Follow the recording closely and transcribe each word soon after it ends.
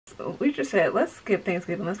we just said, let's skip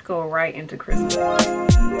Thanksgiving. Let's go right into Christmas.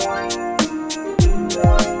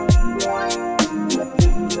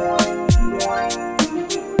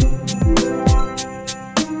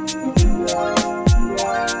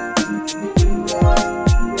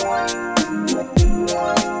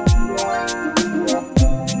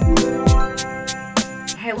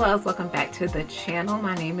 Hey loves, welcome back to the channel.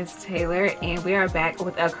 My name is Taylor and we are back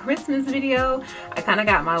with a Christmas video. I kind of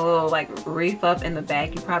got my little like wreath up in the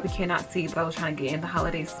back. You probably cannot see, but I was trying to get in the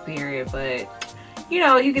holiday spirit, but you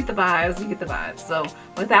know, you get the vibes, So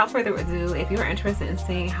without further ado, if you're interested in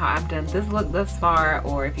seeing how I've done this look thus far,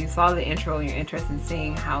 or if you saw the intro and you're interested in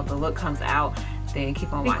seeing how the look comes out, then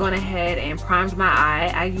keep on watching. Going ahead and primed my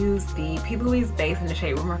eye. I used the P. Louise base in the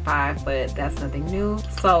shade Rumor 5, but that's nothing new.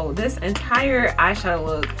 So this entire eyeshadow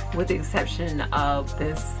look, with the exception of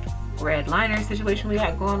this red liner situation we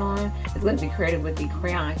got going on, is going to be created with the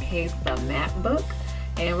Crayon Case, the matte book.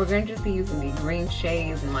 And we're going to just be using the green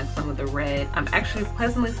shades and like some of the red. I'm actually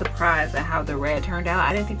pleasantly surprised at how the red turned out.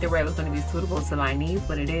 I didn't think the red was going to be suitable to my needs,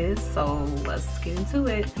 but it is. So let's get into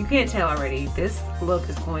it. You can't tell already, this look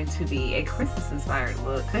is going to be a Christmas inspired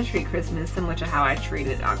look. I treat Christmas similar to how I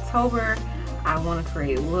treated October. I want to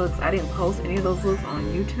create looks. I didn't post any of those looks on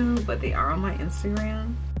YouTube, but they are on my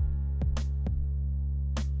Instagram.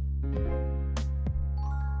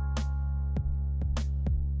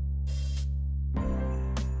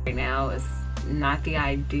 Right now it's not the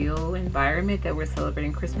ideal environment that we're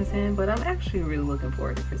celebrating Christmas in, but I'm actually really looking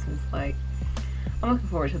forward to Christmas. Like, I'm looking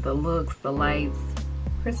forward to the looks, the lights.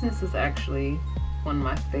 Christmas is actually one of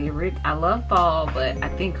my favorite. I love fall, but I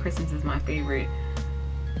think Christmas is my favorite,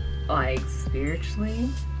 like spiritually.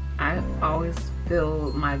 I always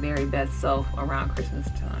feel my very best self around Christmas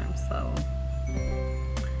time. So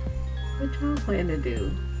what y'all plan to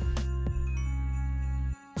do?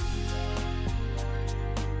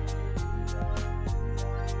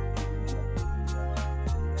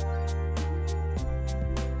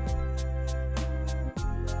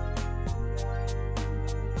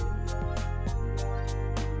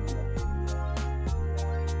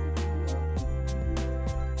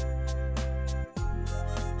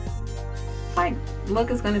 Like,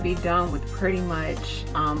 look is going to be done with pretty much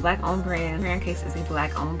black owned brand. Crayon Case is a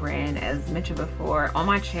black owned brand, as mentioned before on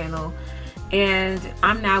my channel, and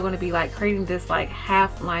I'm now going to be like creating this like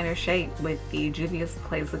half liner shape with the Juvia's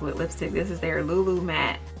Place liquid lipstick. This is their Lulu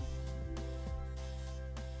matte.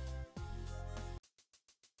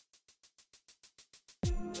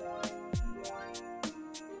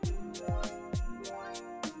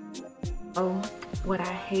 Oh, what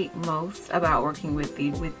I hate most about working with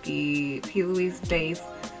the P. Louise base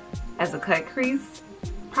as a cut crease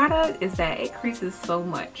product is that it creases so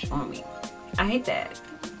much on me. I hate that.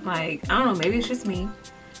 Like, I don't know, maybe it's just me.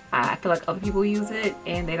 I feel like other people use it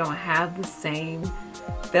and they don't have the same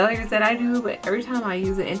failures that I do, but every time I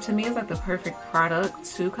use it, and to me it's like the perfect product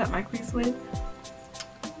to cut my crease with.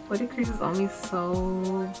 But it creases on me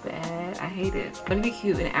so bad. I hate it. I'm gonna be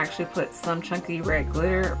cute and actually put some chunky red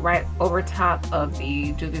glitter right over top of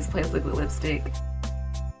the Juvia's Place liquid lipstick.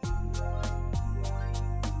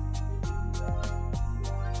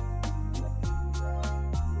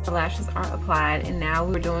 The lashes are applied, and now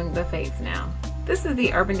we're doing the face now. This is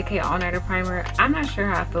the Urban Decay All Nighter Primer. I'm not sure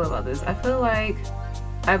how I feel about this. I feel like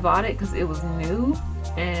I bought it because it was new,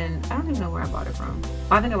 and I don't even know where I bought it from.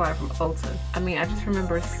 I think I bought it from Ulta. I mean, I just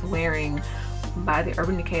remember swearing by the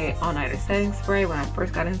Urban Decay All Nighter setting spray when I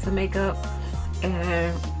first got into makeup,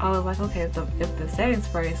 and I was like, okay, if the setting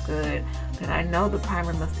spray is good, then I know the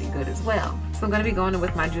primer must be good as well. So I'm going to be going in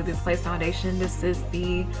with my Juvia's Place foundation. This is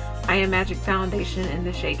the I Am Magic foundation in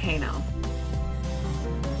the shade Kano.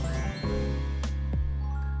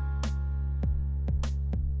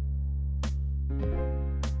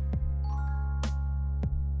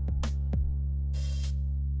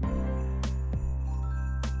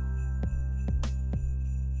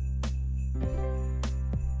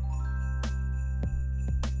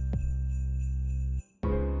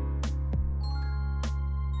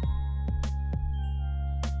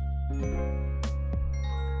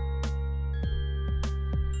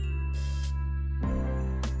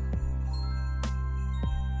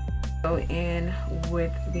 Go in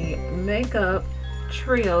with the makeup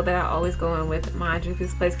trio that I always go in with, my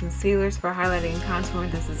Juvia's Place concealers for highlighting and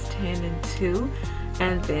contouring. This is 10 and 2,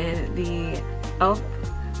 and then the e.l.f.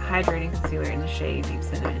 hydrating concealer in the shade Deep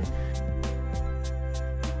Cinnamon.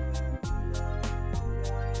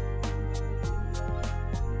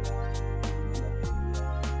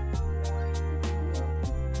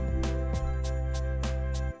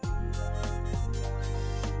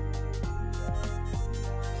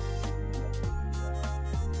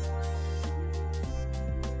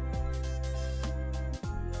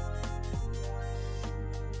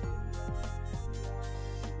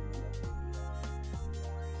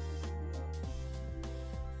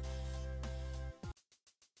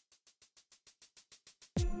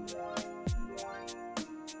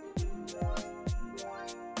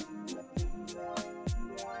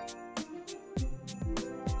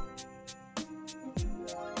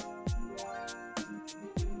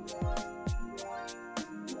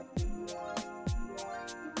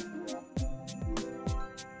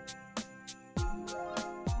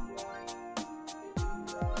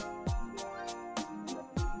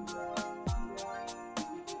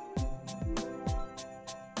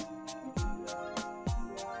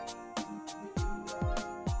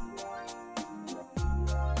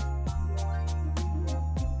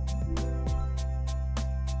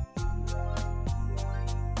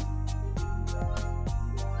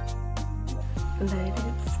 Let it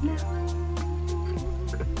snow.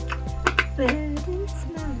 Let it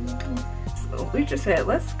snow. So we just said,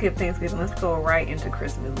 let's skip Thanksgiving. Let's go right into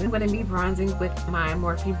Christmas. I'm going to be bronzing with my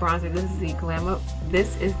Morphe bronzer. This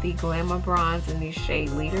is the Glamour Bronze in the shade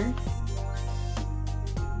Leader.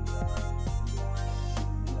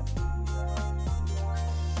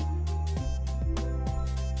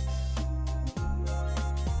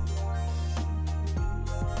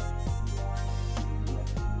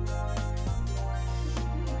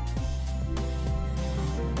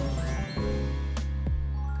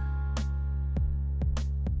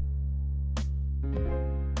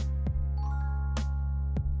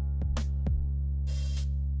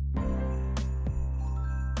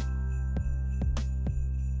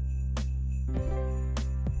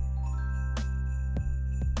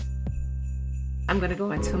 I'm gonna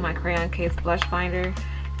go into my crayon case blush finder,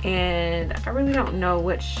 and I really don't know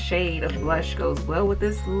what shade of blush goes well with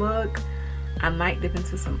this look. I might dip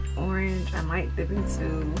into some orange. I might dip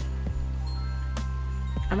into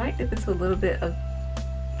a little bit of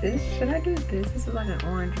this. Should I do this? This is like an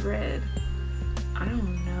orange red. I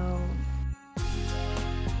don't know.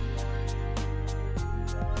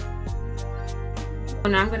 So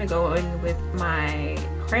now I'm gonna go in with my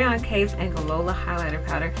crayon case and Galola highlighter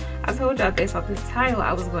powder. I told y'all based off this title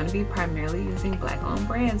I was going to be primarily using black owned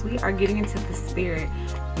brands. We are getting into the spirit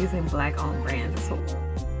using black owned brands. So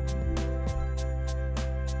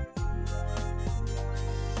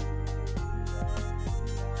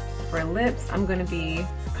for lips, I'm going to be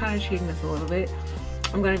kind of cheating this a little bit.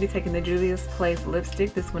 I'm going to be taking the Juvia's Place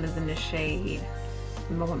lipstick. This one is in the shade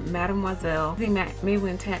Mademoiselle. The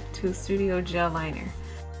Maybelline Tattoo Studio Gel Liner.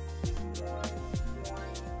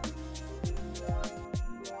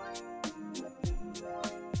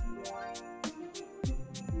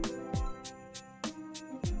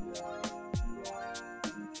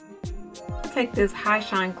 Take this High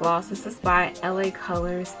Shine Gloss. This is by LA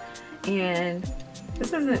Colors, and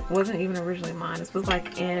this wasn't even originally mine. This was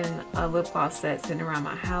like in a lip gloss set sitting around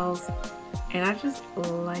my house, and I just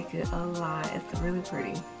like it a lot. It's really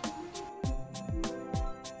pretty.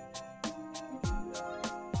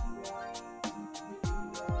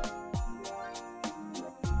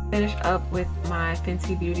 Finish up with my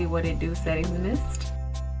Fenty Beauty What It Do Setting Mist.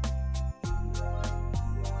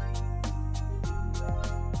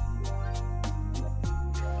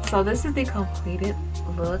 So this is the completed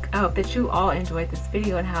look. I hope that you all enjoyed this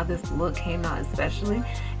video and how this look came out, especially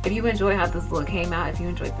if you enjoyed how this look came out. If you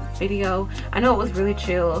enjoyed this video, I know it was really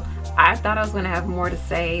chill. I thought I was going to have more to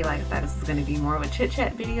say. Like, I thought this was going to be more of a chit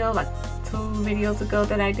chat video like 2 videos ago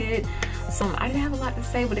that I did. So I didn't have a lot to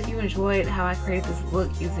say, but if you enjoyed how I created this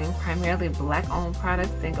look using primarily black owned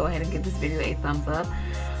products, then go ahead and give this video a thumbs up.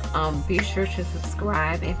 Be sure to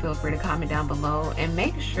subscribe and feel free to comment down below, and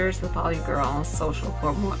make sure to follow your girl on social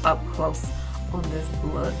for more up close on this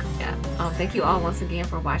look. Yeah. Thank you all once again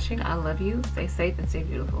for watching. I love you. Stay safe and stay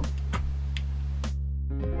beautiful.